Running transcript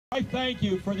I thank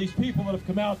you for these people that have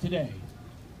come out today.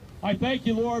 I thank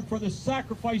you, Lord, for the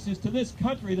sacrifices to this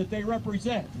country that they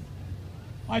represent.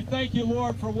 I thank you,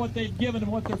 Lord, for what they've given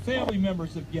and what their family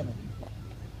members have given.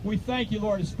 We thank you,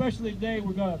 Lord, especially today.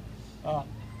 We're going to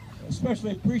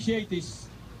especially appreciate these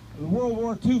World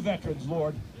War II veterans,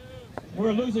 Lord.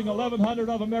 We're losing 1,100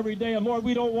 of them every day, and Lord,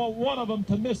 we don't want one of them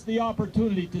to miss the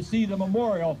opportunity to see the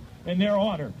memorial in their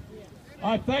honor.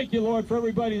 I thank you, Lord, for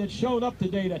everybody that's shown up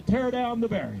today to tear down the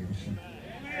barriers.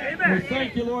 Amen. We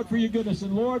thank you, Lord, for your goodness.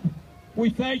 And Lord,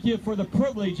 we thank you for the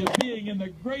privilege of being in the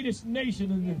greatest nation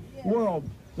in the world,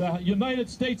 the United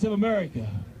States of America.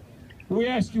 We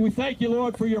thank you,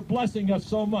 Lord, for your blessing us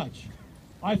so much.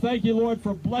 I thank you, Lord,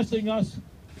 for blessing us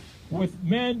with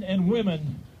men and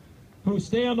women who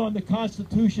stand on the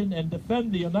Constitution and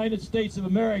defend the United States of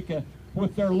America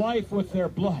with their life, with their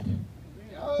blood.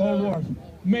 Oh, Lord,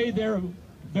 may their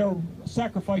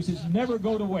sacrifices never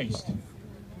go to waste.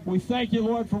 We thank you,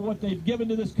 Lord, for what they've given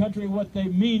to this country, what they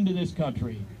mean to this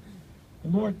country.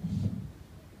 And Lord,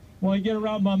 when I get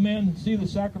around my men and see the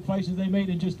sacrifices they made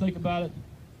and just think about it,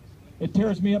 it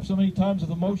tears me up so many times with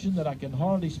emotion that I can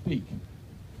hardly speak,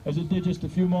 as it did just a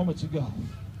few moments ago.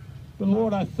 But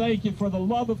Lord, I thank you for the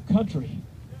love of country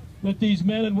that these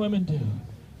men and women do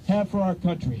have for our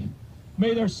country.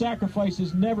 May their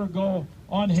sacrifices never go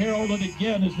unheralded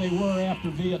again as they were after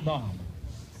Vietnam.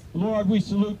 Lord, we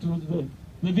salute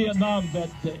the Vietnam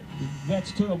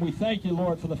vets too, and we thank you,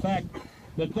 Lord, for the fact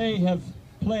that they have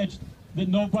pledged that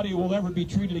nobody will ever be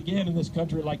treated again in this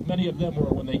country like many of them were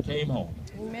when they came home.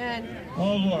 Amen.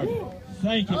 Oh, Lord,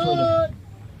 thank you for that.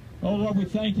 Oh, Lord, we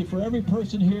thank you for every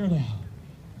person here now.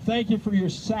 Thank you for your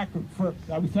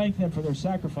we thank them for their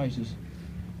sacrifices.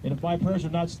 And if my prayers are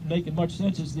not making much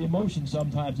sense, it's the emotion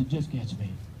sometimes that just gets me.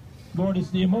 Lord,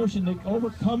 it's the emotion that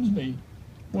overcomes me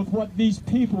with what these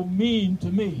people mean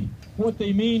to me, what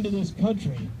they mean to this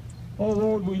country. Oh,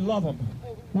 Lord, we love them.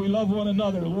 We love one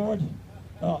another, Lord.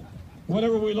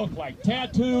 Whatever we look like,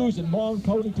 tattoos and long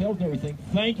ponytails and everything,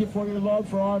 thank you for your love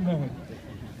for our America.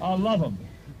 I love them.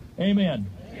 Amen.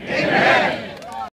 Amen.